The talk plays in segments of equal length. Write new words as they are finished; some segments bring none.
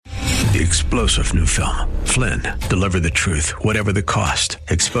The explosive new film, Flynn, deliver the truth, whatever the cost,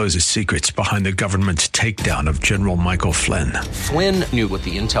 exposes secrets behind the government's takedown of General Michael Flynn. Flynn knew what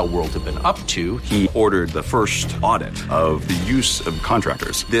the intel world had been up to. He ordered the first audit of the use of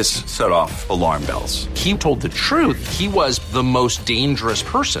contractors. This set off alarm bells. He told the truth. He was the most dangerous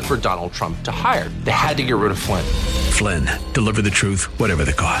person for Donald Trump to hire. They had to get rid of Flynn. Flynn, deliver the truth, whatever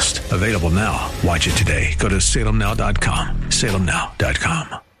the cost. Available now. Watch it today. Go to salemnow.com.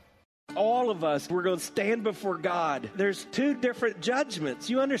 salemnow.com. All of us, we're going to stand before God. There's two different judgments.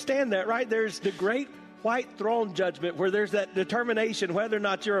 You understand that, right? There's the great white throne judgment where there's that determination whether or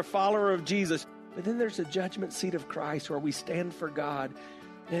not you're a follower of Jesus. But then there's the judgment seat of Christ where we stand for God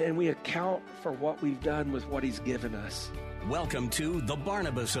and we account for what we've done with what he's given us. Welcome to The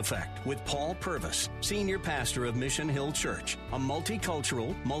Barnabas Effect with Paul Purvis, Senior Pastor of Mission Hill Church, a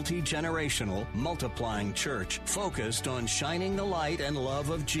multicultural, multi-generational, multiplying church focused on shining the light and love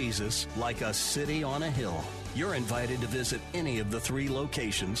of Jesus like a city on a hill. You're invited to visit any of the 3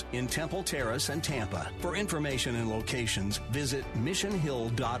 locations in Temple Terrace and Tampa. For information and locations, visit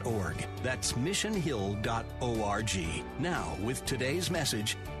missionhill.org. That's missionhill.org. Now, with today's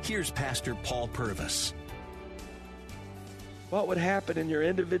message, here's Pastor Paul Purvis. What would happen in your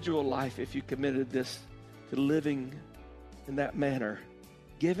individual life if you committed this to living in that manner,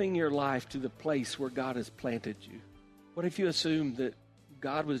 giving your life to the place where God has planted you? What if you assumed that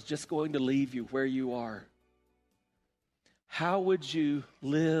God was just going to leave you where you are? How would you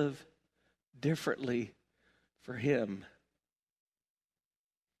live differently for him?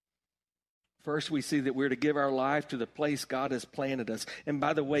 First, we see that we're to give our life to the place God has planted us. And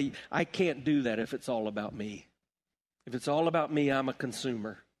by the way, I can't do that if it's all about me. If it's all about me, I'm a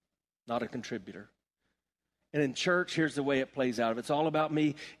consumer, not a contributor. And in church, here's the way it plays out. If it's all about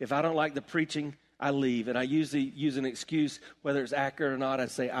me, if I don't like the preaching, I leave. And I usually use an excuse, whether it's accurate or not, I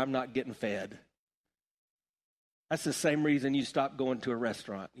say, I'm not getting fed. That's the same reason you stop going to a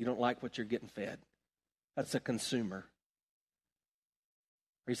restaurant. You don't like what you're getting fed. That's a consumer.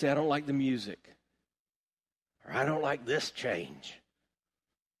 Or you say, I don't like the music. Or I don't like this change.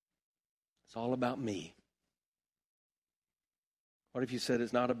 It's all about me. What if you said,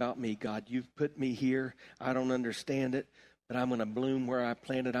 it's not about me, God? You've put me here. I don't understand it, but I'm going to bloom where I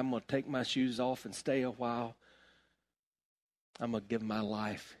planted. I'm going to take my shoes off and stay a while. I'm going to give my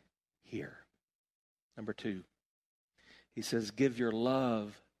life here. Number 2, he says, give your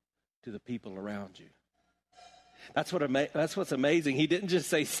love to the people around you. That's what's amazing. He didn't just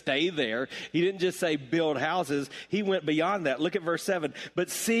say stay there. He didn't just say build houses. He went beyond that. Look at verse 7.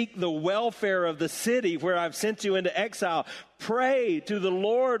 But seek the welfare of the city where I've sent you into exile. Pray to the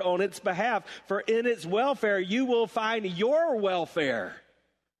Lord on its behalf, for in its welfare you will find your welfare.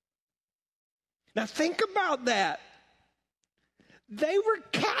 Now think about that. They were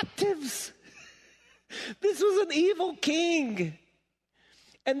captives. This was an evil king.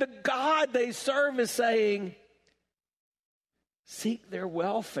 And the God they serve is saying, seek their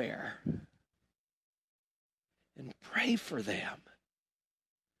welfare and pray for them.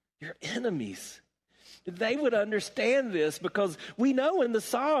 Your enemies. They would understand this because we know in the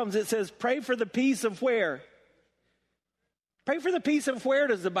Psalms it says, pray for the peace of where? Pray for the peace of where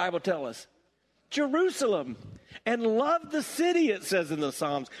does the Bible tell us? Jerusalem. And love the city, it says in the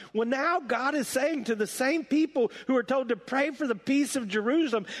Psalms. Well, now God is saying to the same people who are told to pray for the peace of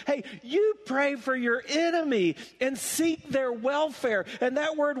Jerusalem, hey, you pray for your enemy and seek their welfare. And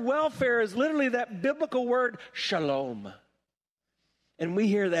that word welfare is literally that biblical word shalom. And we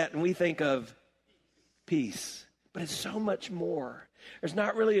hear that and we think of peace. But it's so much more. There's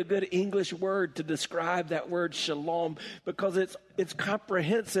not really a good English word to describe that word shalom because it's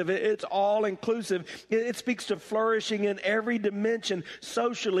comprehensive. It's all-inclusive. It speaks to flourishing in every dimension,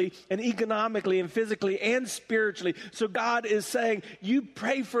 socially and economically and physically and spiritually. So God is saying, you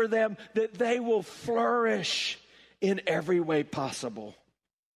pray for them that they will flourish in every way possible.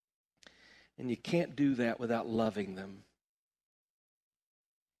 And you can't do that without loving them.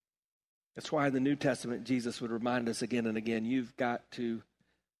 That's why in the New Testament, Jesus would remind us again and again, you've got to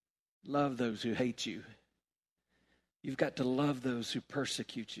love those who hate you. You've got to love those who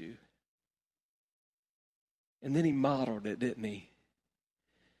persecute you. And then he modeled it, didn't he?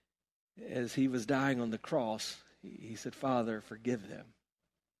 As he was dying on the cross, he said, Father, forgive them.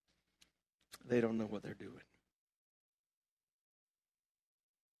 They don't know what they're doing.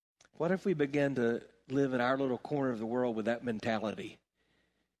 What if we began to live in our little corner of the world with that mentality?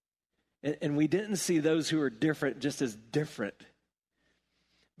 And we didn't see those who are different just as different,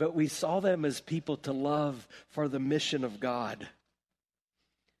 but we saw them as people to love for the mission of God.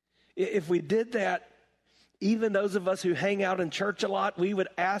 If we did that, even those of us who hang out in church a lot, we would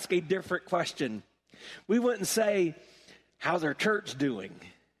ask a different question. We wouldn't say, how's our church doing?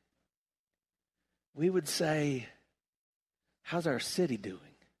 We would say, how's our city doing?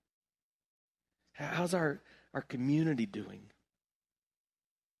 How's our community doing?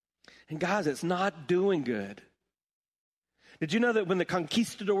 And guys, it's not doing good. Did you know that when the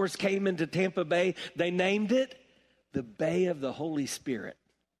conquistadors came into Tampa Bay, they named it the Bay of the Holy Spirit?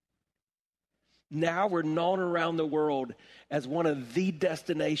 Now we're known around the world as one of the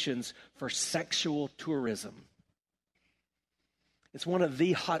destinations for sexual tourism. It's one of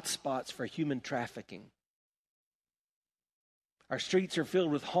the hot spots for human trafficking. Our streets are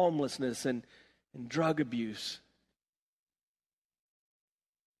filled with homelessness and drug abuse.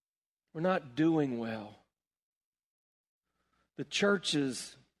 We're not doing well. The church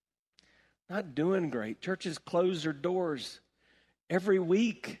is not doing great. Churches close their doors every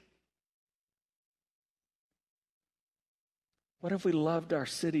week. What if we loved our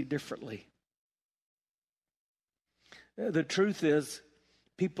city differently? The truth is,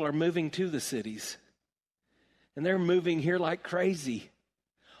 people are moving to the cities. And they're moving here like crazy.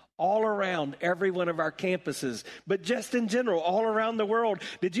 All around every one of our campuses. But just in general, all around the world.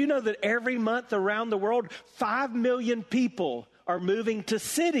 Did you know that every month around the world, 5 million people are moving to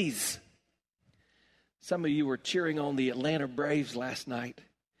cities? Some of you were cheering on the Atlanta Braves last night.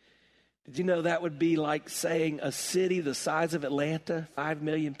 Did you know that would be like saying a city the size of Atlanta, 5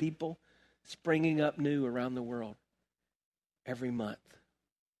 million people, springing up new around the world every month?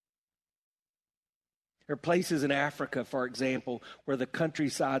 There are places in Africa, for example, where the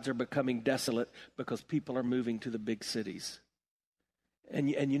countrysides are becoming desolate because people are moving to the big cities. And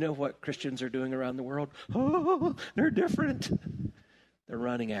you know what Christians are doing around the world? Oh, they're different. They're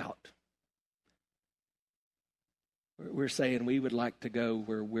running out. We're saying we would like to go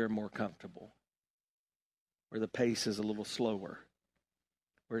where we're more comfortable, where the pace is a little slower,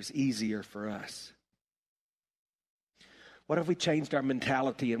 where it's easier for us. What if we changed our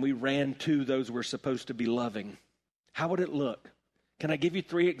mentality and we ran to those we're supposed to be loving? How would it look? Can I give you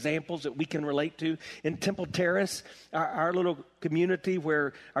 3 examples that we can relate to? In Temple Terrace, our little community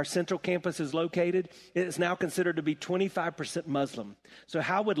where our central campus is located, it is now considered to be 25% Muslim. So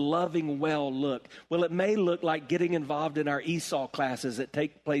how would loving well look? Well, it may look like getting involved in our ESOL classes that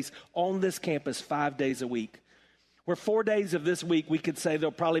take place on this campus 5 days a week. Where 4 days of this week, we could say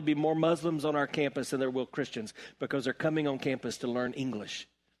there'll probably be more Muslims on our campus than there will Christians because they're coming on campus to learn English.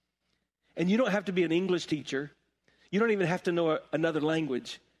 And you don't have to be an English teacher. You don't even have to know another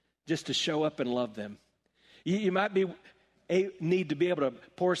language just to show up and love them. You might need to be able to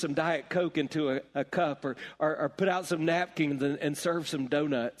pour some Diet Coke into a cup or put out some napkins and serve some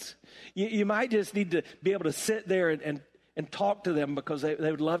donuts. You might just need to be able to sit there and talk to them because they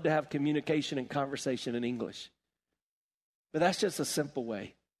would love to have communication and conversation in English. But that's just a simple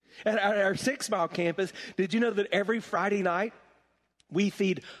way. At our 6 Mile campus, did you know that every Friday night we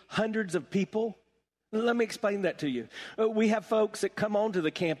feed hundreds of people? Let me explain that to you. We have folks that come onto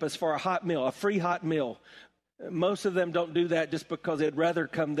the campus for a hot meal, a free hot meal. Most of them don't do that just because they'd rather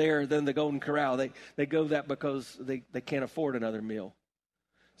come there than the Golden Corral. They go that because they can't afford another meal.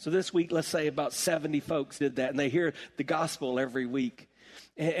 So this week, let's say about 70 folks did that, and they hear the gospel every week.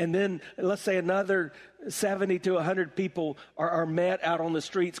 And then let's say another 70 to 100 people are met out on the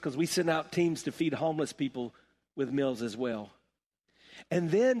streets because we send out teams to feed homeless people with meals as well.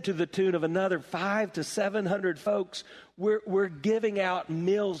 And then to the tune of another 500 to 700 folks, we're giving out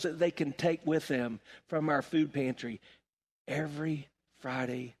meals that they can take with them from our food pantry every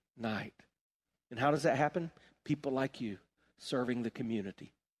Friday night. And how does that happen? People like you serving the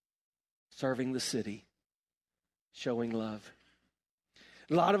community, serving the city, showing love.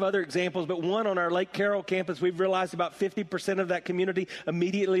 A lot of other examples, but one on our Lake Carroll campus, we've realized about 50% of that community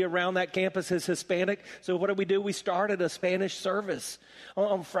immediately around that campus is Hispanic. So what do? We started a Spanish service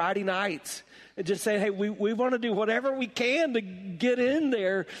on Friday nights. And just saying, hey, we want to do whatever we can to get in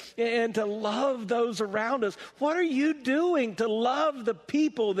there and to love those around us. What are you doing to love the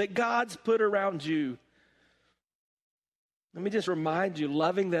people that God's put around you? Let me just remind you,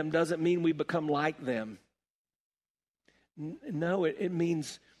 loving them doesn't mean we become like them. No, it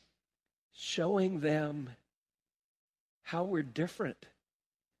means showing them how we're different.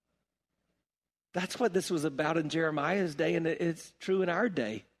 That's what this was about in Jeremiah's day, and it's true in our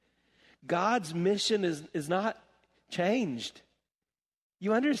day. God's mission is not changed.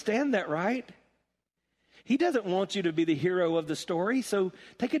 You understand that, right? He doesn't want you to be the hero of the story, so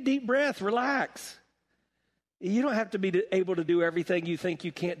take a deep breath, relax. You don't have to be able to do everything you think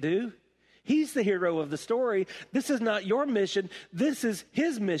you can't do. He's the hero of the story. This is not your mission. This is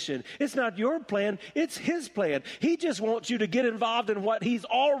his mission. It's not your plan. It's his plan. He just wants you to get involved in what he's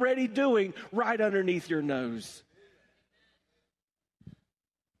already doing right underneath your nose.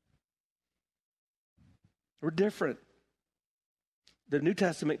 We're different. The New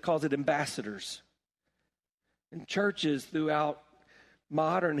Testament calls it ambassadors. And churches throughout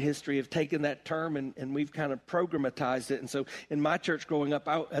modern history have taken that term and we've kind of programatized it. And so in my church growing up,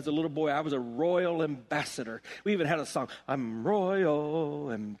 as a little boy, I was a royal ambassador. We even had a song, I'm royal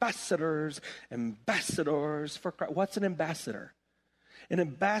ambassadors for Christ. What's an ambassador? An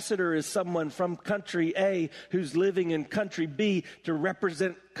ambassador is someone from country A who's living in country B to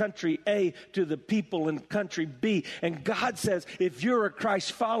represent country A to the people in country B. And God says, if you're a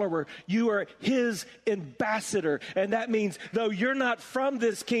Christ follower, you are his ambassador. And that means, though you're not from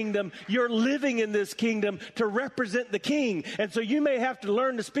this kingdom, you're living in this kingdom to represent the king. And so you may have to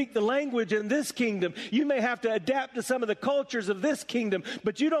learn to speak the language in this kingdom. You may have to adapt to some of the cultures of this kingdom,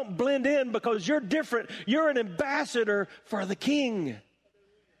 but you don't blend in because you're different. You're an ambassador for the king.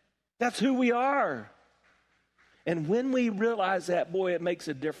 That's who we are. And when we realize that, boy, it makes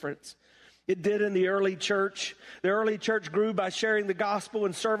a difference. It did in the early church. The early church grew by sharing the gospel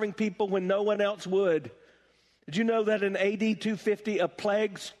and serving people when no one else would. Did you know that in AD 250, a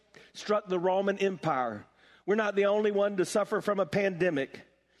plague struck the Roman Empire? We're not the only one to suffer from a pandemic.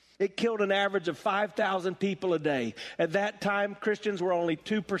 It killed an average of 5,000 people a day. At that time, Christians were only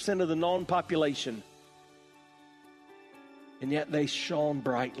 2% of the known population. And yet they shone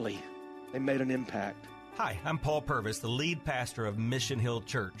brightly. They made an impact. Hi, I'm Paul Purvis, the lead pastor of Mission Hill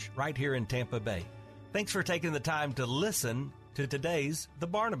Church, right here in Tampa Bay. Thanks for taking the time to listen to today's The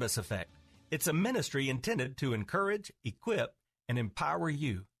Barnabas Effect. It's a ministry intended to encourage, equip, and empower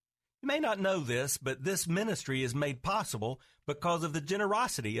you. You may not know this, but this ministry is made possible because of the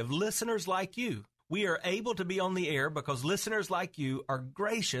generosity of listeners like you. We are able to be on the air because listeners like you are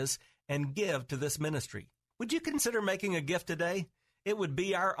gracious and give to this ministry. Would you consider making a gift today? It would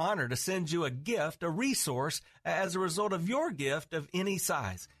be our honor to send you a gift, a resource, as a result of your gift of any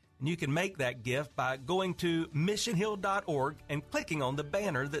size. And you can make that gift by going to missionhill.org and clicking on the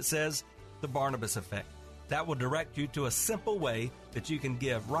banner that says The Barnabas Effect. That will direct you to a simple way that you can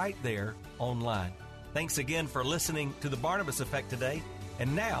give right there online. Thanks again for listening to The Barnabas Effect today.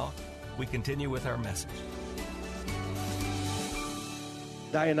 And now we continue with our message.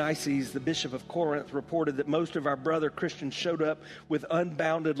 Dionysius, the bishop of Corinth, reported that most of our brother Christians showed up with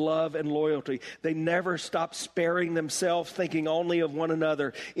unbounded love and loyalty. They never stopped sparing themselves, thinking only of one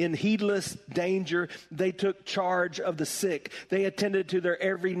another. In heedless danger, they took charge of the sick. They attended to their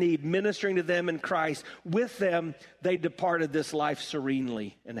every need, ministering to them in Christ. With them, they departed this life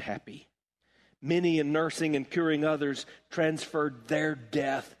serenely and happy. Many, in nursing and curing others, transferred their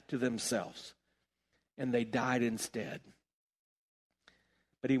death to themselves, and they died instead.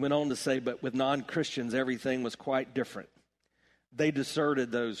 But he went on to say, but with non-Christians, everything was quite different. They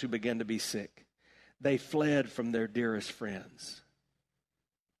deserted those who began to be sick. They fled from their dearest friends.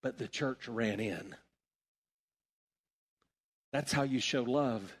 But the church ran in. That's how you show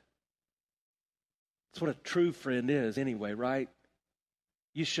love. That's what a true friend is anyway, right?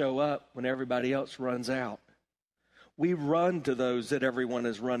 You show up when everybody else runs out. We run to those that everyone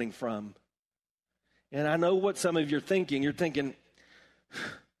is running from. And I know what some of you are thinking. You're thinking,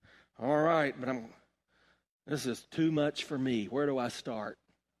 all right, but this is too much for me. Where do I start?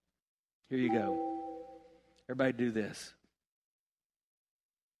 Here you go. Everybody do this.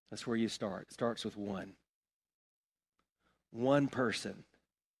 That's where you start. It starts with one. One person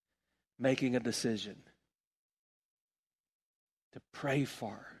making a decision to pray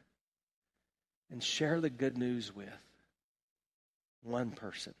for and share the good news with. One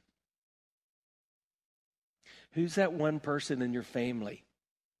person. Who's that one person in your family?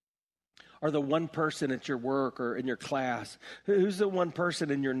 Or the one person at your work or in your class? Who's the one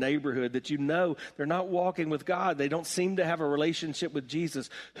person in your neighborhood that you know they're not walking with God? They don't seem to have a relationship with Jesus.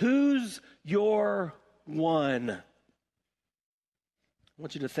 Who's your one? I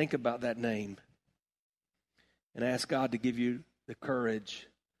want you to think about that name and ask God to give you the courage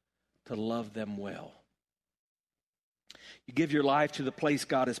to love them well. You give your life to the place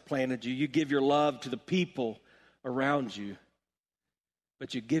God has planted you. You give your love to the people around you,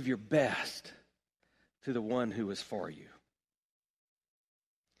 but you give your best to the one who is for you.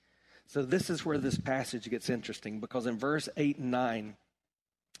 So this is where this passage gets interesting, because in verse 8 and 9,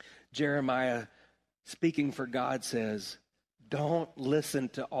 Jeremiah, speaking for God, says, don't listen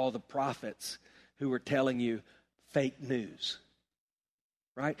to all the prophets who are telling you fake news.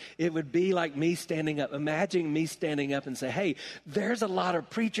 right? It would be like me standing up. Imagine me standing up and say, hey, there's a lot of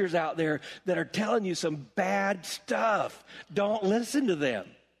preachers out there that are telling you some bad stuff. Don't listen to them.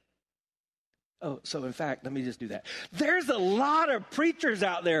 Oh, so in fact, let me just do that. There's a lot of preachers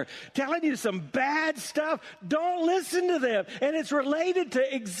out there telling you some bad stuff. Don't listen to them. And it's related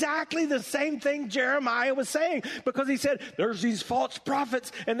to exactly the same thing Jeremiah was saying, because he said, there's these false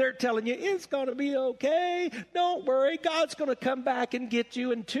prophets and they're telling you it's going to be okay. Don't worry. God's going to come back and get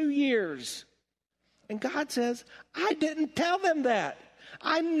you in 2 years. And God says, I didn't tell them that.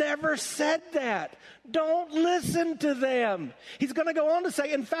 I never said that. Don't listen to them. He's going to go on to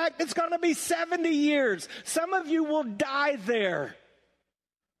say, in fact, it's going to be 70 years. Some of you will die there.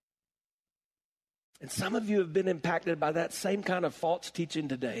 And some of you have been impacted by that same kind of false teaching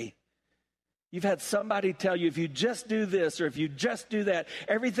today. You've had somebody tell you, if you just do this or if you just do that,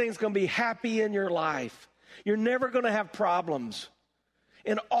 everything's going to be happy in your life. You're never going to have problems.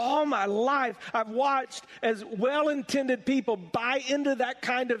 In all my life, I've watched as well-intended people buy into that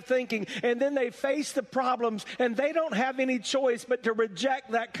kind of thinking, and then they face the problems, and they don't have any choice but to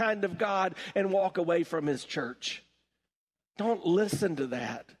reject that kind of God and walk away from his church. Don't listen to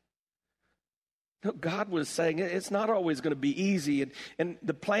that. No, God was saying it's not always going to be easy, and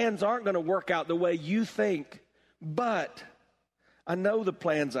the plans aren't going to work out the way you think, but I know the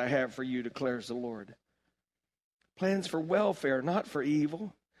plans I have for you, declares the Lord. Plans for welfare, not for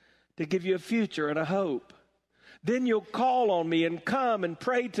evil, to give you a future and a hope. Then you'll call on me and come and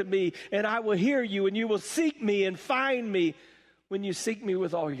pray to me, and I will hear you, and you will seek me and find me when you seek me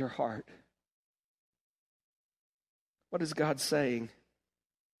with all your heart. What is God saying?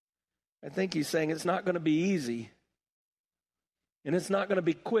 I think he's saying it's not going to be easy, and it's not going to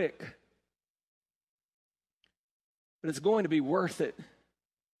be quick, but it's going to be worth it.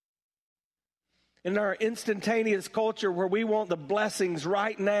 In our instantaneous culture where we want the blessings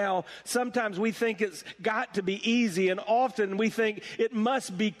right now, sometimes we think it's got to be easy, and often we think it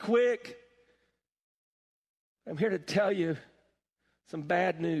must be quick. I'm here to tell you some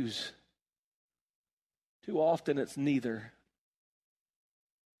bad news. Too often it's neither.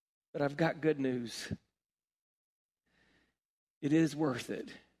 But I've got good news. It is worth it.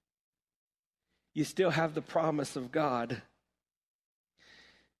 You still have the promise of God.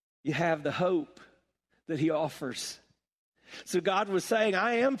 You have the hope that he offers. So God was saying,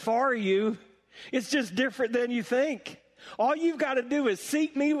 I am for you. It's just different than you think. All you've got to do is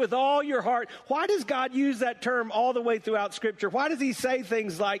seek me with all your heart. Why does God use that term all the way throughout Scripture? Why does he say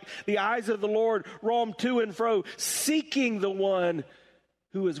things like, the eyes of the Lord roam to and fro, seeking the one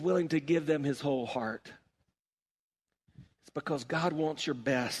who is willing to give them his whole heart? It's because God wants your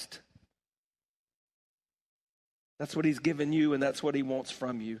best. That's what he's given you, and that's what he wants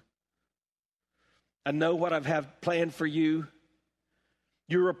from you. I know what I have planned for you.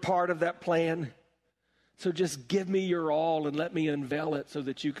 You're a part of that plan. So just give me your all and let me unveil it so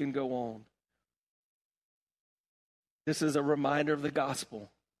that you can go on. This is a reminder of the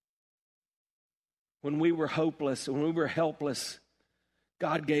gospel. When we were hopeless, when we were helpless,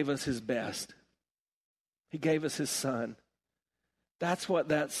 God gave us his best. He gave us his son. That's what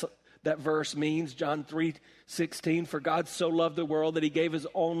that verse means, John 3:16, for God so loved the world that he gave his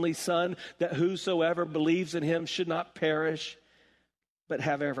only son, that whosoever believes in him should not perish, but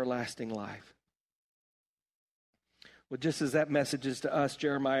have everlasting life. Well, just as that message is to us,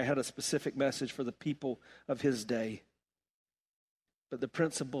 Jeremiah had a specific message for the people of his day. But the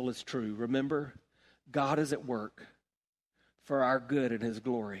principle is true. Remember, God is at work for our good and his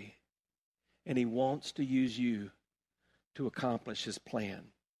glory, and he wants to use you to accomplish his plan.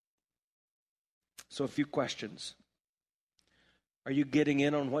 So a few questions. Are you getting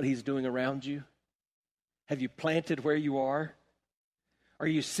in on what he's doing around you? Have you planted where you are? Are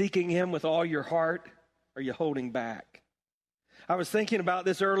you seeking him with all your heart? Are you holding back? I was thinking about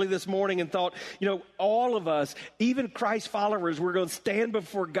this early this morning and thought, all of us, even Christ followers, we're going to stand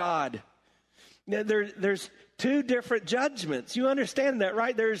before God. There's two different judgments. You understand that,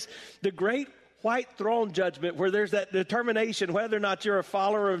 right? There's the great white throne judgment where there's that determination whether or not you're a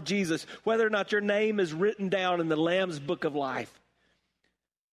follower of Jesus, whether or not your name is written down in the Lamb's book of life.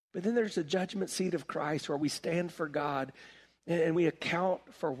 But then there's the judgment seat of Christ where we stand for God and we account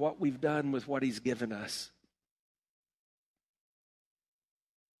for what we've done with what he's given us.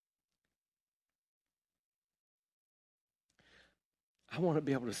 I want to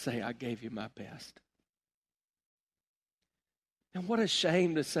be able to say, I gave you my best. And what a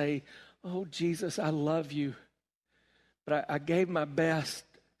shame to say, oh, Jesus, I love you, but I gave my best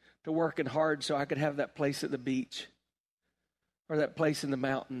to working hard so I could have that place at the beach, or that place in the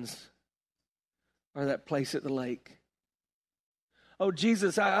mountains, or that place at the lake. Oh,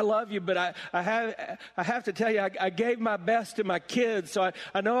 Jesus, I love you, but I have to tell you, I gave my best to my kids, so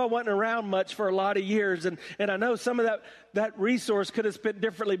I know I wasn't around much for a lot of years, and I know some of that resource could have spent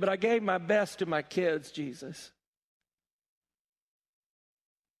differently, but I gave my best to my kids, Jesus.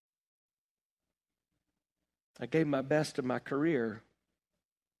 I gave my best to my career.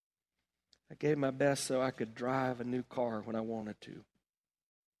 I gave my best so I could drive a new car when I wanted to.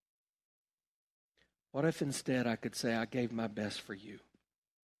 What if instead I could say, I gave my best for you?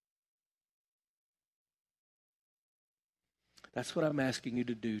 That's what I'm asking you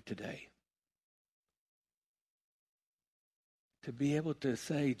to do today. To be able to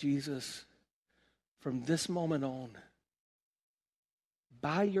say, Jesus, from this moment on,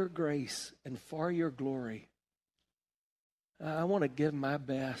 by your grace and for your glory, I want to give my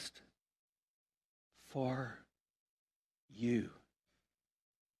best for you.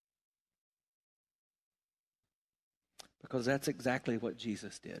 Because that's exactly what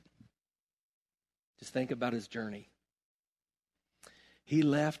Jesus did. Just think about his journey. He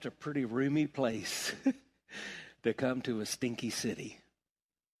left a pretty roomy place to come to a stinky city.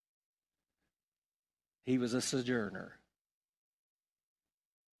 He was a sojourner,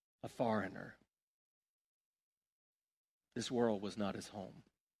 a foreigner. This world was not his home.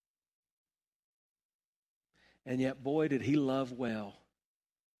 And yet, boy, did he love well.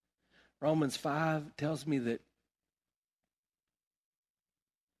 Romans 5 tells me that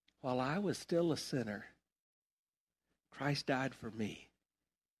while I was still a sinner, Christ died for me.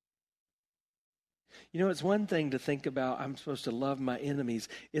 You know, it's one thing to think about, I'm supposed to love my enemies.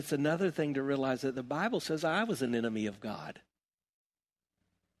 It's another thing to realize that the Bible says I was an enemy of God.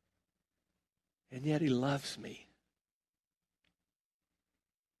 And yet he loves me.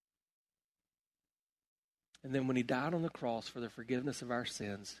 And then when he died on the cross for the forgiveness of our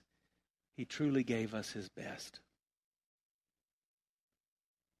sins, he truly gave us his best.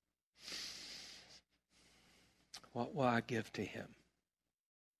 What will I give to him?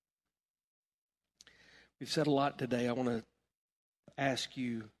 We've said a lot today. I want to ask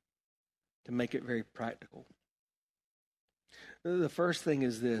you to make it very practical. The first thing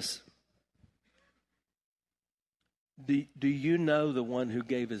is this. Do you know the one who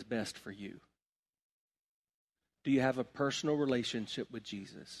gave his best for you? Do you have a personal relationship with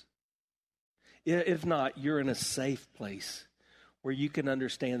Jesus? If not, you're in a safe place where you can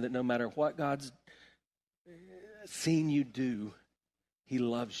understand that no matter what God's seen you do, he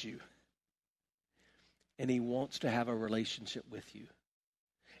loves you. And he wants to have a relationship with you.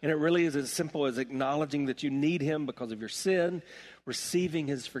 And it really is as simple as acknowledging that you need him because of your sin, receiving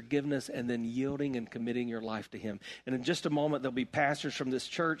his forgiveness, and then yielding and committing your life to him. And in just a moment, there'll be pastors from this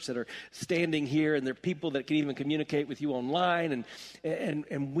church that are standing here, and there are people that can even communicate with you online.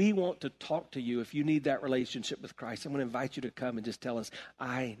 And we want to talk to you if you need that relationship with Christ. I'm going to invite you to come and just tell us,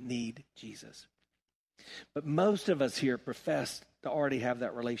 I need Jesus. But most of us here profess to already have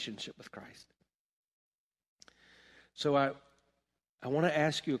that relationship with Christ. So I want to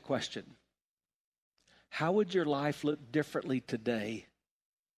ask you a question. How would your life look differently today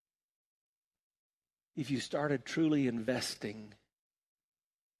if you started truly investing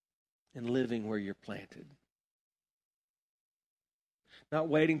in living where you're planted? Not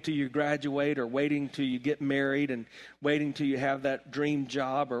waiting till you graduate or waiting till you get married and waiting till you have that dream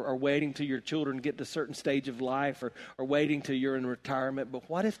job or waiting till your children get to a certain stage of life or waiting till you're in retirement. But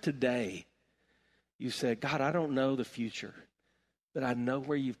what if today you said, God, I don't know the future, but I know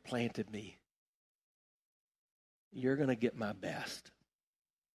where you've planted me. You're going to get my best.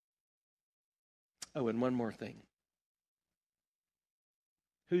 Oh, and one more thing.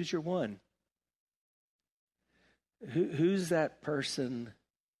 Who's your one? Who's that person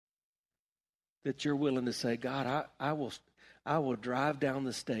that you're willing to say, God, I will drive down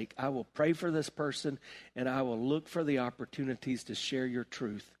the stake. I will pray for this person, and I will look for the opportunities to share your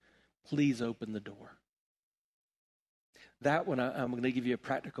truth. Please open the door. That one I'm going to give you a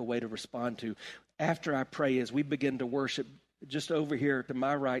practical way to respond to. After I pray, as we begin to worship, just over here to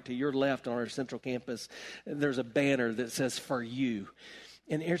my right, to your left on our central campus, there's a banner that says, for you.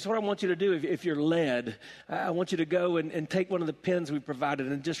 And here's what I want you to do. If you're led, I want you to go and take one of the pens we provided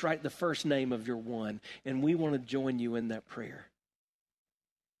and just write the first name of your one. And we want to join you in that prayer.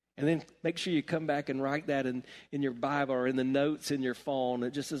 And then make sure you come back and write that in your Bible or in the notes in your phone,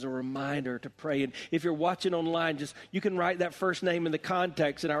 just as a reminder to pray. And if you're watching online, you can write that first name in the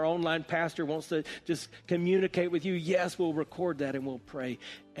context, and our online pastor wants to just communicate with you. Yes, we'll record that and we'll pray.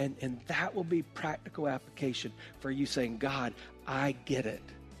 And that will be practical application for you saying, God, I get it.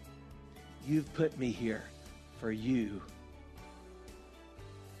 You've put me here for you.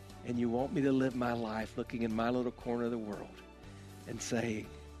 And you want me to live my life looking in my little corner of the world and say,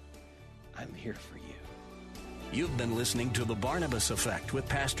 I'm here for you. You've been listening to The Barnabas Effect with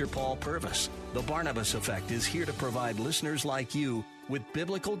Pastor Paul Purvis. The Barnabas Effect is here to provide listeners like you with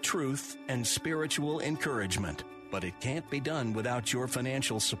biblical truth and spiritual encouragement. But it can't be done without your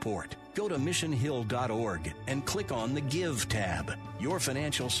financial support. Go to missionhill.org and click on the Give tab. Your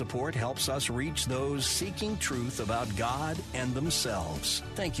financial support helps us reach those seeking truth about God and themselves.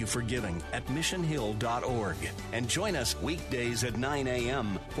 Thank you for giving at missionhill.org. And join us weekdays at 9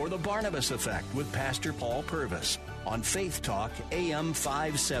 a.m. for The Barnabas Effect with Pastor Paul Purvis on Faith Talk AM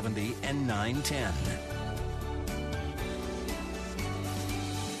 570 and 910.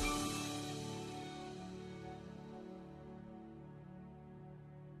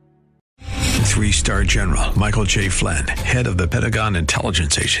 Three-star General Michael J. Flynn, head of the Pentagon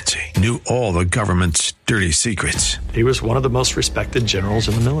Intelligence Agency, knew all the government's dirty secrets. He was one of the most respected generals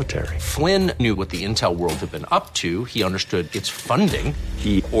in the military. Flynn knew what the intel world had been up to. He understood its funding.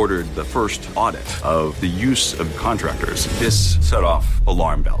 He ordered the first audit of the use of contractors. This set off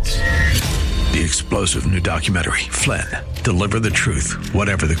alarm bells. The explosive new documentary, Flynn, Deliver the Truth,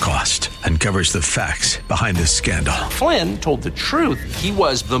 Whatever the Cost, uncovers the facts behind this scandal. Flynn told the truth. He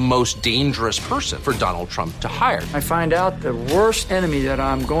was the most dangerous person for Donald Trump to hire. I find out the worst enemy that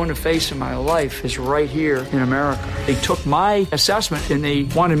I'm going to face in my life is right here in America. They took my assessment and they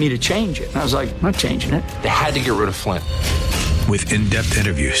wanted me to change it. And I was like, I'm not changing it. They had to get rid of Flynn. With in-depth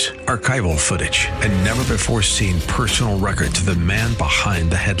interviews, archival footage, and never-before-seen personal records of the man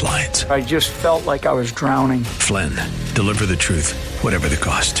behind the headlines. I just felt like I was drowning. Flynn, Deliver the Truth, Whatever the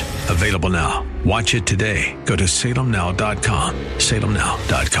Cost. Available now. Watch it today. Go to salemnow.com.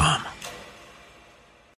 salemnow.com.